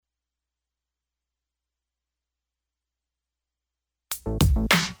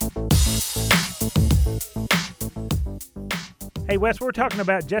Hey, Wes, we're talking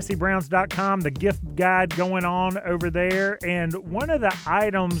about jessebrowns.com, the gift guide going on over there. And one of the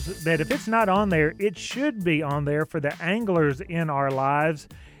items that, if it's not on there, it should be on there for the anglers in our lives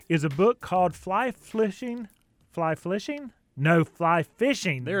is a book called Fly Fishing? No, Fly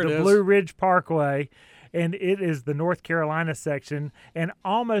Fishing, There it the is. Blue Ridge Parkway. And it is the North Carolina section, an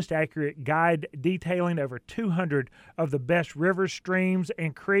almost accurate guide detailing over 200 of the best rivers, streams,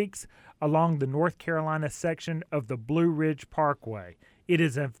 and creeks along the North Carolina section of the Blue Ridge Parkway. It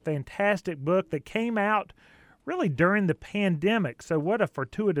is a fantastic book that came out really during the pandemic. So what a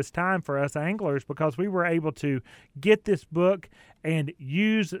fortuitous time for us anglers, because we were able to get this book and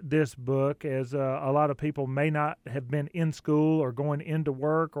use this book, as a lot of people may not have been in school or going into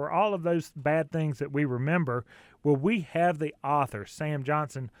work or all of those bad things that we remember. Well, we have the author, Sam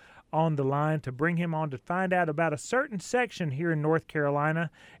Johnson, on the line to bring him on to find out about a certain section here in North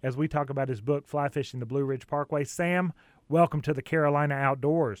Carolina as we talk about his book, Fly Fishing the Blue Ridge Parkway. Sam, welcome to the Carolina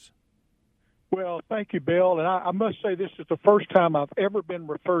Outdoors. Well, thank you, Bill. And I must say this is the first time I've ever been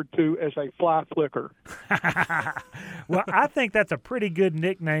referred to as a fly flicker. Well, I think that's a pretty good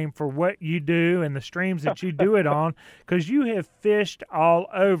nickname for what you do and the streams that you do it on, because you have fished all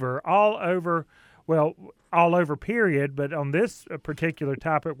over, period. But on this particular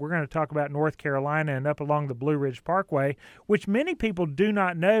topic, we're going to talk about North Carolina and up along the Blue Ridge Parkway, which many people do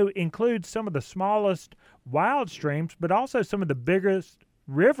not know includes some of the smallest wild streams, but also some of the biggest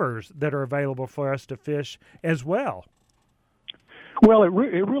rivers that are available for us to fish as well. Well, it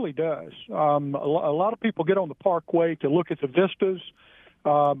really does. A lot of people get on the parkway to look at the vistas,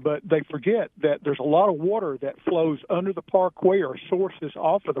 but they forget that there's a lot of water that flows under the parkway or sources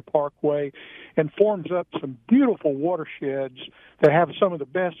off of the parkway and forms up some beautiful watersheds that have some of the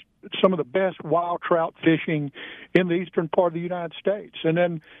best wild trout fishing in the eastern part of the United States. And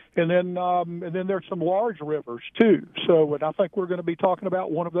then there's some large rivers too. So I think we're going to be talking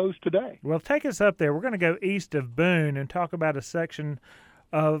about one of those today. Well, take us up there. We're going to go east of Boone and talk about a section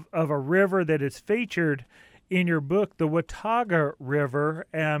of a river that is featured in your book, the Watauga River,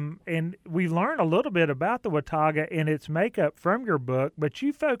 and we learn a little bit about the Watauga and its makeup from your book, but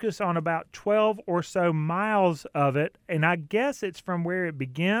you focus on about 12 or so miles of it, and I guess it's from where it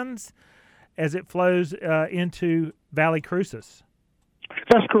begins as it flows into Valley Crucis.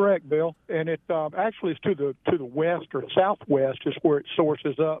 That's correct, Bill. And it actually is to the west or southwest is where it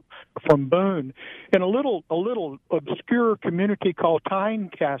sources up from Boone, in a little obscure community called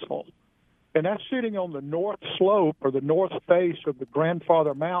Tynecastle. And that's sitting on the north slope or the north face of the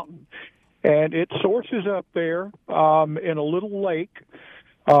Grandfather Mountain. And it sources up there in a little lake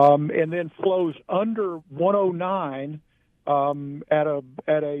and then flows under 109 at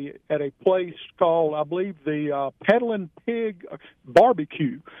a place called, I believe, the Peddling Pig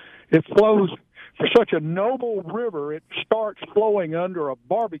Barbecue. It flows for such a noble river. It starts flowing under a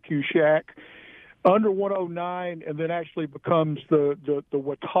barbecue shack under 109, and then actually becomes the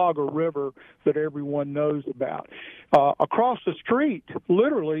Watauga River that everyone knows about. Across the street,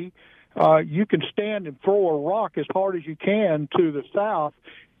 literally, you can stand and throw a rock as hard as you can to the south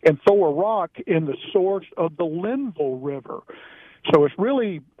and throw a rock in the source of the Linville River. So it's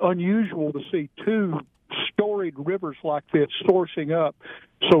really unusual to see two storied rivers like this sourcing up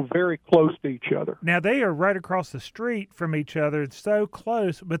so very close to each other. Now, they are right across the street from each other, so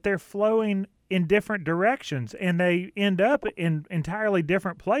close, but they're flowing in different directions, and they end up in entirely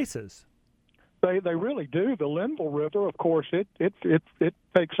different places. They really do. The Linville River, of course, it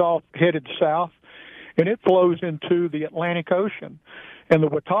takes off headed south, and it flows into the Atlantic Ocean. And the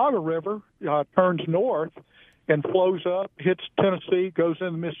Watauga River turns north and flows up, hits Tennessee, goes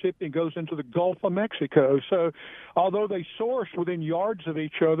into Mississippi, and goes into the Gulf of Mexico. So although they source within yards of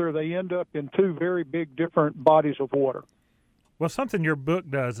each other, they end up in two very big different bodies of water. Well, something your book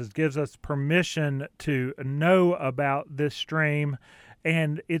does is gives us permission to know about this stream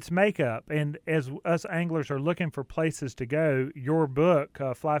and its makeup. And as us anglers are looking for places to go, your book,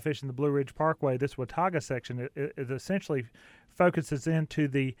 Fly Fishing the Blue Ridge Parkway, this Watauga section, it essentially focuses into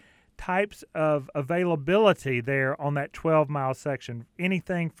the types of availability there on that 12-mile section.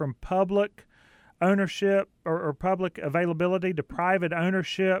 Anything from public ownership or public availability to private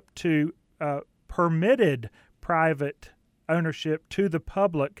ownership to permitted private ownership to the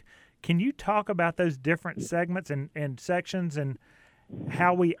public. Can you talk about those different segments and sections and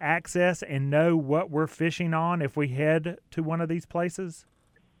how we access and know what we're fishing on if we head to one of these places?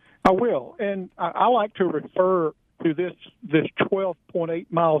 I will. And I like to refer to this 12.8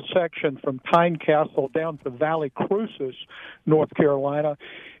 mile section from Tynecastle down to Valley Cruces, North Carolina,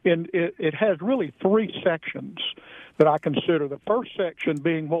 and it has really three sections that I consider. The first section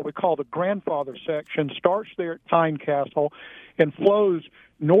being what we call the grandfather section, starts there at Tynecastle and flows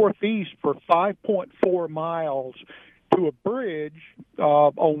northeast for 5.4 miles to a bridge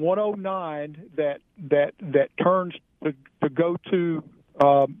on 109 that turns to go to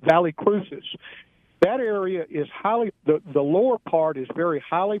Valley Cruces. That area is the lower part is very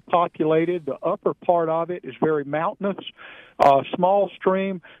highly populated. The upper part of it is very mountainous, small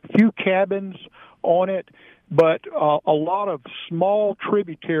stream, few cabins on it, but a lot of small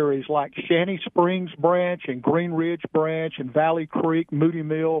tributaries like Shanty Springs Branch and Green Ridge Branch and Valley Creek, Moody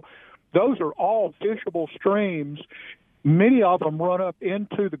Mill. Those are all fishable streams. Many of them run up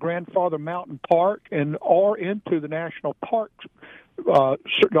into the Grandfather Mountain Park and are into the National Park,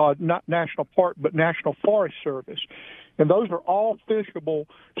 not National Park, but National Forest Service. And those are all fishable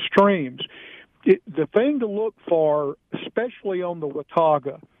streams. The thing to look for, especially on the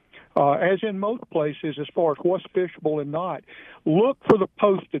Watauga, as in most places as far as what's fishable and not, look for the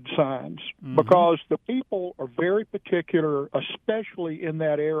posted signs because the people are very particular, especially in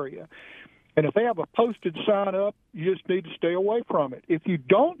that area. And if they have a posted sign up, you just need to stay away from it. If you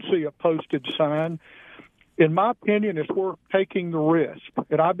don't see a posted sign, in my opinion, it's worth taking the risk.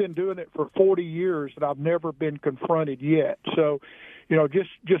 And I've been doing it for 40 years, and I've never been confronted yet. So,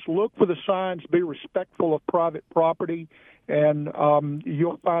 just look for the signs, be respectful of private property, and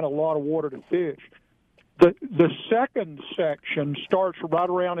you'll find a lot of water to fish. The second section starts right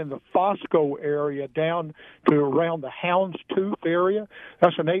around in the Fosco area down to around the Houndstooth area.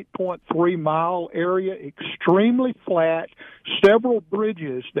 That's an 8.3 mile area, extremely flat, several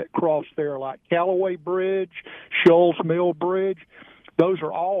bridges that cross there like Callaway Bridge, Shoals Mill Bridge. Those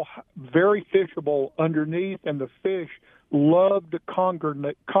are all very fishable underneath, and the fish love to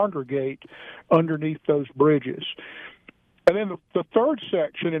congregate underneath those bridges. And then the third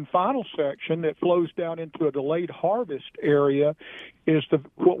section and final section that flows down into a delayed harvest area is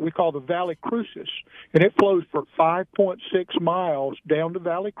what we call the Valley Cruces. And it flows for 5.6 miles down to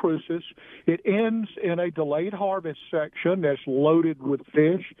Valley Cruces. It ends in a delayed harvest section that's loaded with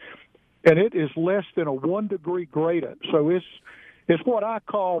fish, and it is less than a 1 degree gradient. So it's what I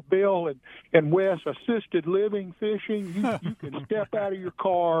call, Bill and Wes, assisted living fishing. You can step out of your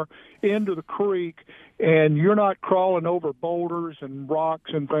car into the creek, and you're not crawling over boulders and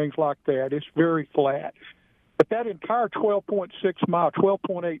rocks and things like that. It's very flat. But that entire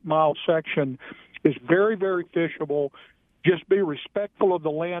 12.8 mile section is very, very fishable. Just be respectful of the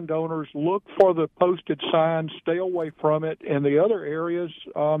landowners. Look for the posted signs. Stay away from it. And the other areas,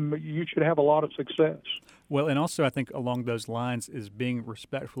 you should have a lot of success. Well, and also I think along those lines is being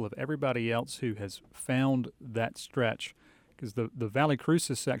respectful of everybody else who has found that stretch, because the Valley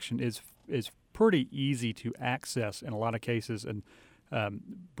Cruces section is pretty easy to access in a lot of cases, and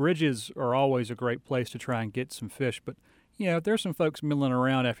bridges are always a great place to try and get some fish. But if there's some folks milling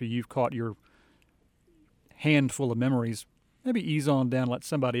around after you've caught your handful of memories, maybe ease on down, let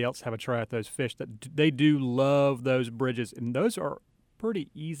somebody else have a try at those fish. That they do love those bridges, and those are pretty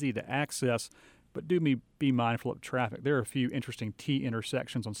easy to access. But do be mindful of traffic. There are a few interesting T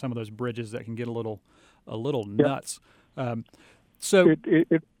intersections on some of those bridges that can get a little nuts. So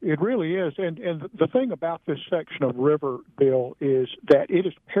it really is, and the thing about this section of river, Bill, is that it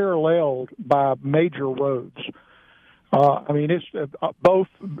is paralleled by major roads. It's both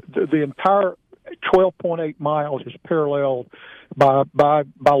the entire 12.8 miles is paralleled by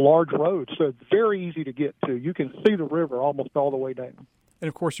large roads, so it's very easy to get to. You can see the river almost all the way down. And,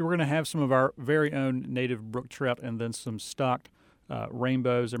 of course, we're going to have some of our very own native brook trout and then some stocked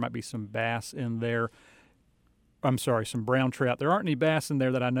rainbows. There might be some bass in there. I'm sorry, some brown trout. There aren't any bass in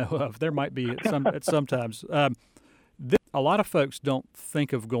there that I know of. There might be at sometimes. A lot of folks don't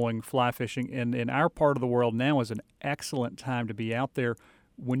think of going fly fishing, and in our part of the world now is an excellent time to be out there.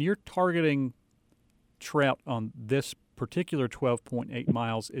 When you're targeting trout on this particular 12.8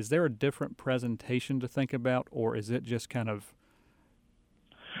 miles, is there a different presentation to think about, or is it just kind of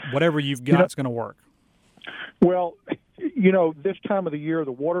whatever you've got is going to work? Well, this time of the year,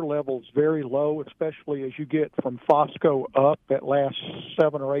 the water level is very low, especially as you get from Fosco up that last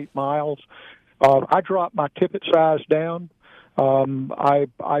 7 or 8 miles. I drop my tippet size down.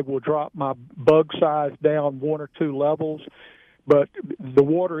 I will drop my bug size down 1 or 2 levels. But the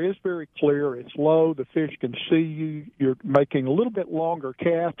water is very clear. It's low. The fish can see you. You're making a little bit longer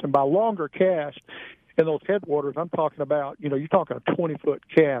cast. And by longer cast, in those headwaters, I'm talking about, you're talking a 20-foot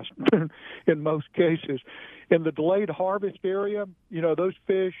cast in most cases. In the delayed harvest area, those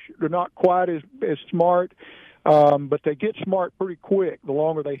fish are not quite as smart. But they get smart pretty quick the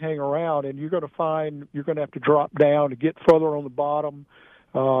longer they hang around, and you're going to find you're going to have to drop down to get further on the bottom,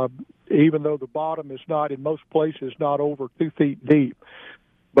 even though the bottom is not, in most places, not over 2 feet deep.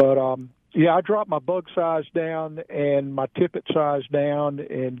 But, yeah, I drop my bug size down and my tippet size down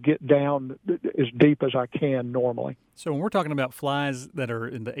and get down as deep as I can normally. So when we're talking about flies that are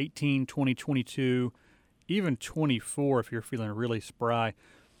in the 18, 20, 22, even 24 if you're feeling really spry,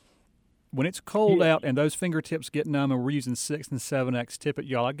 when it's cold out and those fingertips get numb and we're using 6 and 7X tippet,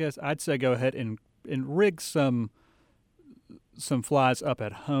 y'all, I guess I'd say go ahead and rig some flies up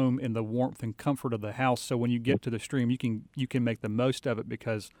at home in the warmth and comfort of the house, so when you get to the stream you can make the most of it,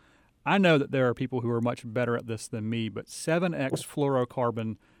 because I know that there are people who are much better at this than me, but 7X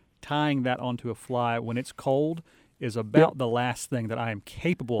fluorocarbon, tying that onto a fly when it's cold is about the last thing that I am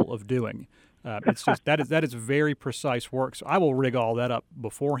capable of doing. It's just that is very precise work. So I will rig all that up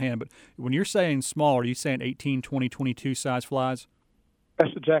beforehand. But when you're saying small, are you saying 18, 20, 22 size flies?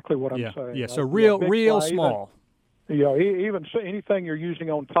 That's exactly what I'm saying. Yeah, so real fly, small. Even anything you're using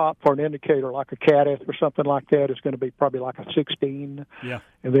on top for an indicator, like a caddis or something like that, is going to be probably like a 16. Yeah.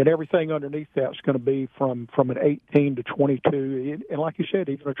 And then everything underneath that's going to be from an 18 to 22, and like you said,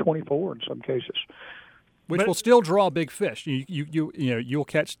 even a 24 in some cases. Which will still draw big fish. You'll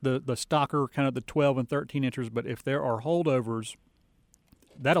catch the stocker, kind of the 12 and 13 inchers, but if there are holdovers,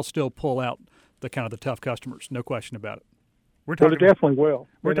 that'll still pull out the kind of the tough customers, no question about it. It definitely will.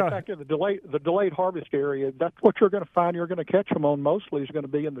 In fact, in the delayed harvest area, that's what you're going to find. You're going to catch them on mostly is going to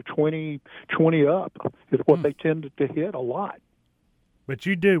be in the 20 up. Is what they tend to hit a lot. But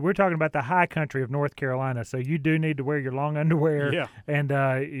we're talking about the high country of North Carolina, so you do need to wear your long underwear and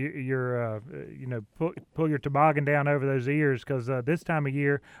pull your toboggan down over those ears, because this time of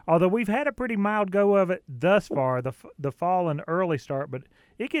year, although we've had a pretty mild go of it thus far, the fall and early start, but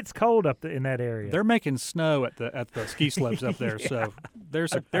it gets cold up in that area. They're making snow at the ski slopes up there, so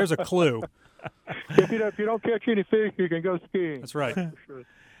there's a clue. If you don't catch any fish, you can go skiing. That's right. For sure.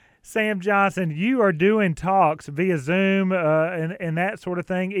 Sam Johnson, you are doing talks via Zoom and that sort of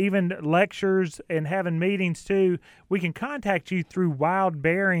thing, even lectures and having meetings too. We can contact you through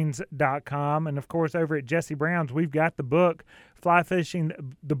wildbearings.com. And, of course, over at Jesse Brown's, we've got the book, Fly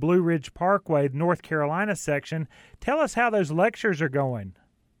Fishing the Blue Ridge Parkway, North Carolina section. Tell us how those lectures are going.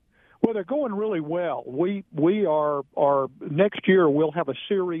 Well, they're going really well. We are next year we'll have a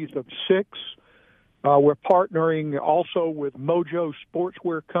series of 6. We're partnering also with Mojo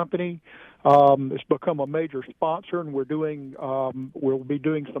Sportswear Company. It's become a major sponsor, and we'll be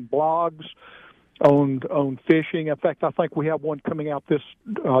doing some blogs on fishing. In fact, I think we have one coming out this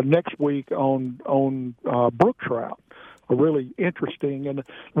next week on brook trout. Really interesting, and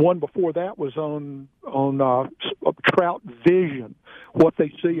one before that was on trout vision, what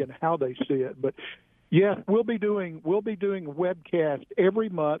they see and how they see it. But yes, we'll be doing webcast every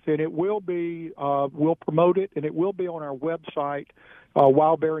month, and it will be we'll promote it, and it will be on our website,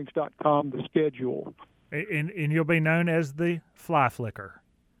 wildbearings.com. The schedule, and you'll be known as the Fly Flicker.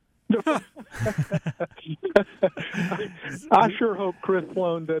 I sure hope Chris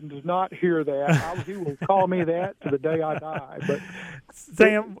Sloan does not hear that. He will call me that to the day I die. But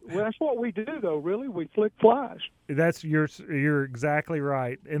Sam, that's what we do, though. Really, we flick flies. You're exactly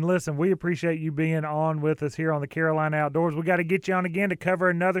right. And listen, we appreciate you being on with us here on the Carolina Outdoors. We got to get you on again to cover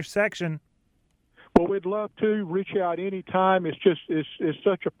another section. Well, we'd love to reach out anytime. It's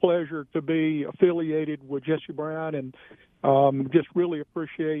such a pleasure to be affiliated with Jesse Brown, and just really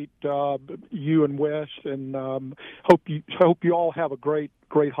appreciate you and Wes, and hope you all have a great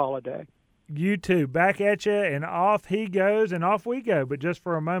holiday. You too. Back at you, and off he goes, and off we go. But just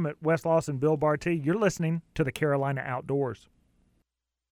for a moment, Wes Lawson, Bill Barty, you're listening to the Carolina Outdoors.